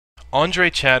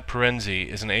Andree Chad Parenzee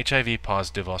is an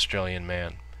HIV-positive Australian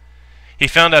man. He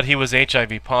found out he was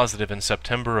HIV positive in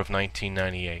September of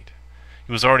 1998.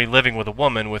 He was already living with a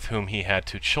woman with whom he had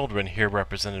 2 children, here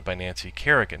represented by Nancy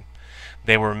Kerrigan.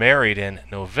 They were married in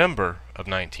November of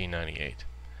 1998.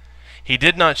 He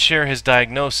did not share his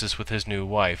diagnosis with his new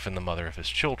wife and the mother of his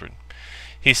children.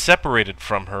 He separated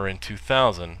from her in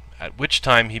 2000, at which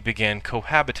time he began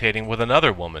cohabitating with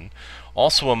another woman,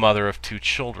 also a mother of 2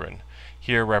 children,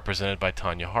 here represented by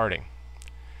Tanya Harding.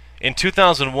 In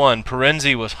 2001,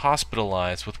 Parenzee was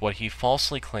hospitalized with what he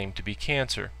falsely claimed to be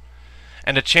cancer,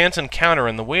 and a chance encounter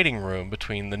in the waiting room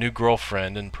between the new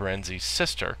girlfriend and Parenzee's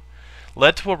sister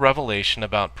led to a revelation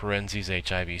about Parenzee's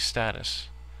HIV status.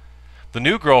 The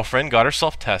new girlfriend got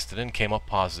herself tested and came up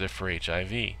positive for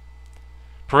HIV.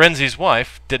 Parenzee's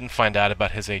wife didn't find out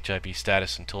about his HIV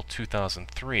status until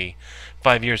 2003,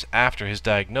 5 years after his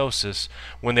diagnosis,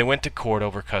 when they went to court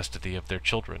over custody of their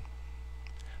children.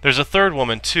 There's a third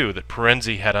woman, too, that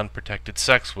Parenzee had unprotected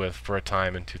sex with for a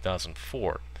time in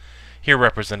 2004, here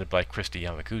represented by Christy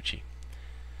Yamaguchi.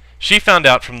 She found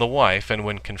out from the wife, and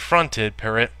when confronted,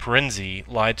 Parenzee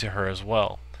lied to her as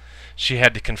well. She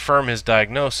had to confirm his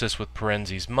diagnosis with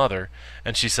Parenzee's mother,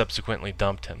 and she subsequently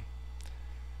dumped him.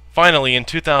 Finally, in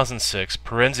 2006,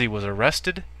 Parenzee was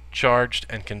arrested, charged,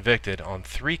 and convicted on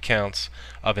 3 counts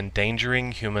of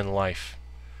endangering human life.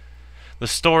 The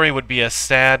story would be a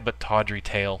sad but tawdry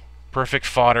tale, perfect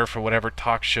fodder for whatever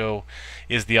talk show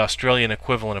is the Australian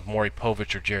equivalent of Maury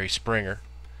Povich or Jerry Springer.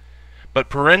 But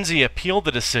Parenzee appealed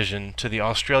the decision to the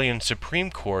Australian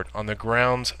Supreme Court on the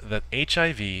grounds that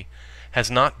HIV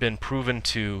has not been proven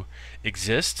to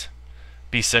exist,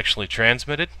 be sexually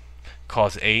transmitted,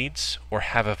 cause AIDS, or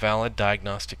have a valid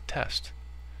diagnostic test.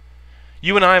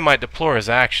 You and I might deplore his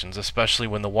actions, especially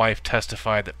when the wife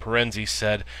testified that Parenzee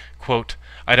said, quote,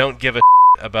 "I don't give a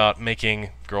about making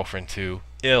girlfriend 2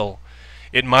 ill.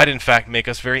 It might in fact make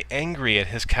us very angry at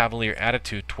his cavalier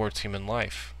attitude towards human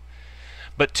life."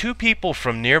 But 2 people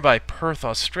from nearby Perth,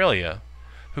 Australia,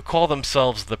 who call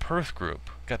themselves the Perth Group,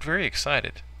 got very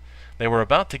excited. They were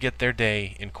about to get their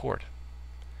day in court.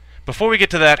 Before we get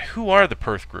to that, who are the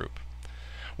Perth Group?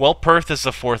 Well, Perth is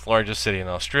the 4th largest city in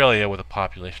Australia with a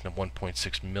population of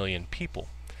 1.6 million people.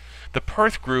 The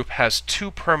Perth Group has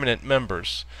 2 permanent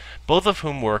members, both of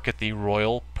whom work at the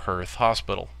Royal Perth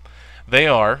Hospital. They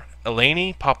are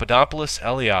Eleni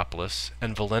Papadopoulos-Eliopoulos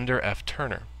and Valinder F.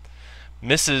 Turner.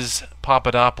 Mrs.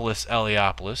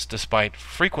 Papadopoulos-Eliopoulos, despite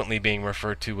frequently being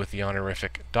referred to with the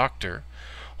honorific doctor,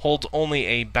 holds only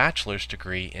a bachelor's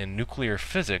degree in nuclear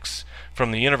physics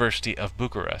from the University of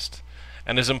Bucharest,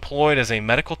 and is employed as a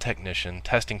medical technician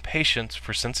testing patients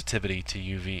for sensitivity to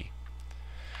UV.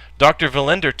 Dr.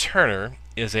 Valinder Turner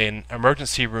is an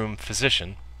emergency room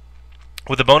physician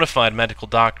with a bona fide medical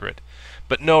doctorate,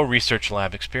 but no research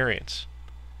lab experience.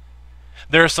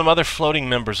 There are some other floating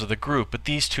members of the group, but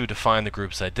these 2 define the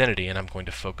group's identity, and I'm going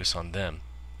to focus on them.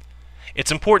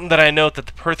 It's important that I note that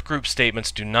the Perth Group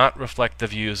statements do not reflect the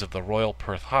views of the Royal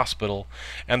Perth Hospital,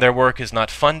 and their work is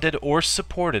not funded or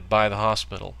supported by the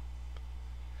hospital.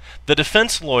 The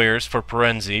defense lawyers for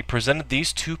Parenzee presented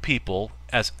these 2 people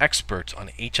as experts on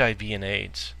HIV and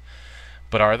AIDS.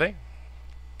 But are they?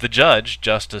 The judge,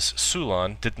 Justice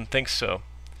Sulan, didn't think so.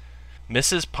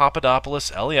 Mrs.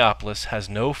 Papadopoulos-Eliopoulos has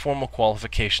no formal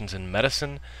qualifications in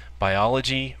medicine,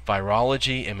 biology,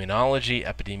 virology, immunology,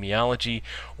 epidemiology,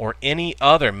 or any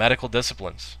other medical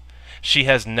disciplines. She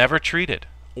has never treated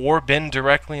or been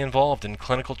directly involved in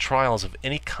clinical trials of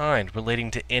any kind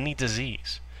relating to any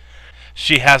disease.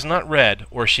 She has not read,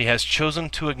 or she has chosen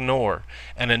to ignore,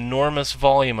 an enormous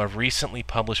volume of recently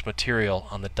published material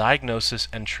on the diagnosis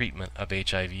and treatment of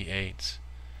HIV/AIDS.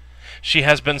 She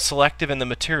has been selective in the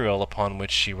material upon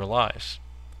which she relies.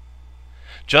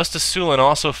 Justice Sulan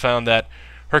also found that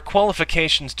her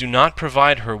qualifications do not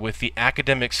provide her with the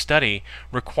academic study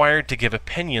required to give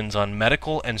opinions on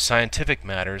medical and scientific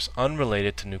matters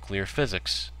unrelated to nuclear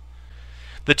physics.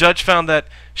 The judge found that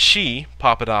she,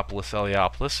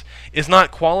 Papadopoulos-Eliopoulos, is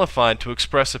not qualified to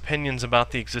express opinions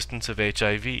about the existence of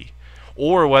HIV,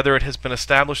 or whether it has been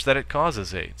established that it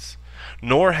causes AIDS,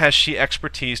 nor has she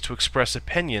expertise to express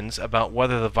opinions about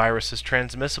whether the virus is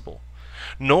transmissible,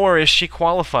 nor is she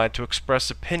qualified to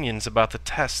express opinions about the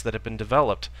tests that have been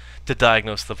developed to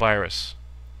diagnose the virus.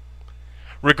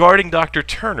 Regarding Dr.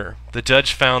 Turner, the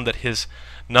judge found that his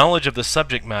knowledge of the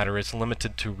subject matter is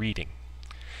limited to reading.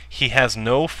 He has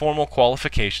no formal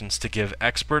qualifications to give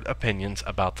expert opinions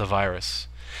about the virus.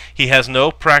 He has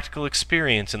no practical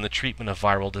experience in the treatment of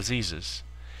viral diseases.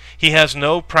 He has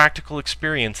no practical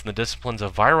experience in the disciplines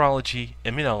of virology,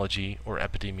 immunology, or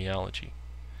epidemiology.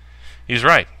 He's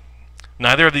right.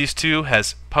 Neither of these two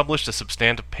has published a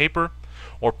substantive paper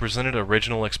or presented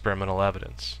original experimental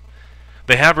evidence.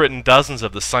 They have written dozens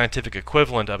of the scientific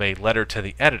equivalent of a letter to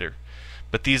the editor,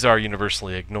 but these are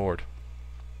universally ignored.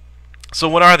 So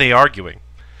what are they arguing?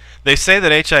 They say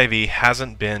that HIV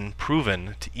hasn't been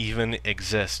proven to even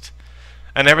exist,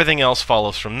 and everything else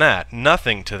follows from that.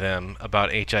 Nothing to them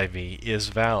about HIV is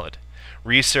valid.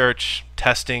 Research,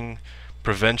 testing,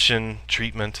 prevention,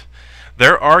 treatment,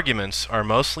 their arguments are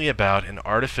mostly about an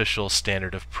artificial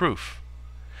standard of proof.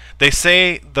 They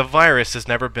say the virus has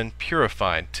never been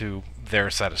purified to their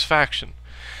satisfaction.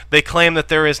 They claim that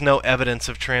there is no evidence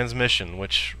of transmission,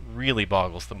 which really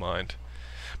boggles the mind.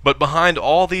 But behind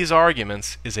all these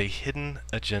arguments is a hidden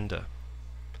agenda.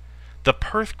 The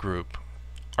Perth Group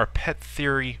are pet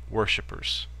theory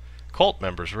worshippers. Cult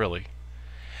members, really.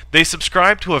 They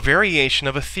subscribe to a variation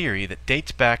of a theory that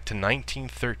dates back to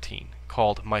 1913,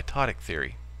 called mitotic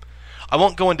theory. I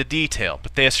won't go into detail,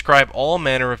 but they ascribe all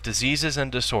manner of diseases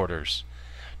and disorders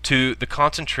to the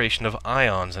concentration of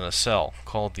ions in a cell,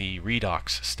 called the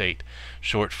redox state,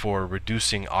 short for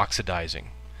reducing oxidizing,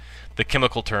 the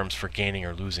chemical terms for gaining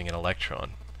or losing an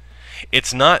electron.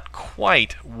 It's not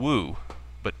quite woo,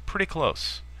 but pretty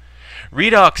close.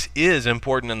 Redox is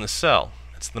important in the cell.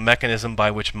 It's the mechanism by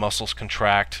which muscles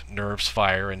contract, nerves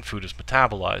fire, and food is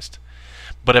metabolized.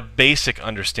 But a basic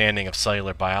understanding of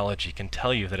cellular biology can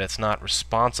tell you that it's not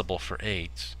responsible for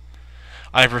AIDS.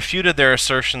 I've refuted their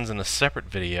assertions in a separate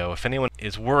video if anyone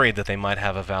is worried that they might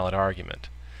have a valid argument.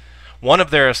 One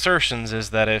of their assertions is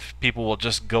that if people will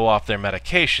just go off their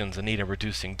medications and eat a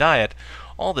reducing diet,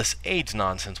 all this AIDS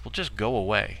nonsense will just go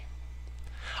away.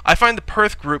 I find the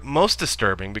Perth Group most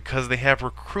disturbing because they have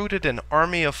recruited an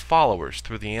army of followers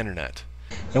through the internet.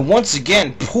 And once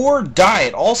again, poor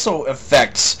diet also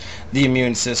affects the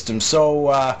immune system. So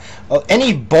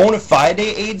any bona fide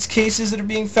AIDS cases that are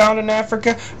being found in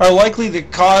Africa are likely the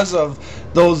cause of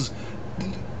those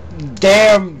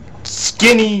damn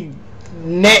skinny,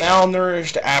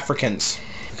 malnourished Africans.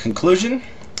 Conclusion?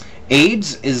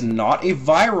 AIDS is not a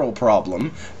viral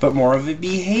problem, but more of a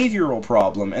behavioral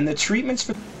problem, and the treatments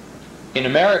for... In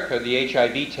America, the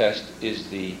HIV test is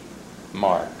the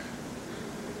mark.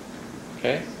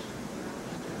 Okay?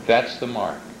 That's the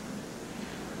mark.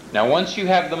 Now, once you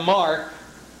have the mark,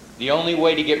 the only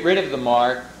way to get rid of the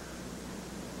mark,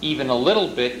 even a little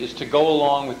bit, is to go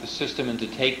along with the system and to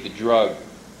take the drug.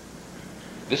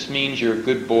 This means you're a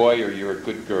good boy or you're a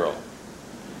good girl.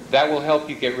 That will help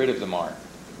you get rid of the mark,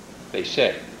 they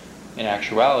say. In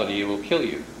actuality, it will kill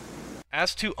you.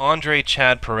 As to Andree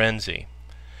Chad Parenzee,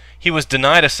 he was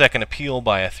denied a second appeal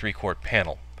by a 3-court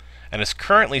panel, and is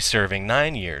currently serving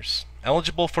 9 years,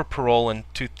 eligible for parole in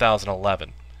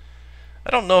 2011. I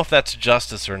don't know if that's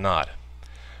justice or not.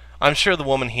 I'm sure the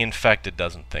woman he infected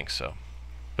doesn't think so.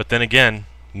 But then again,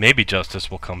 maybe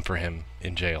justice will come for him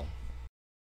in jail.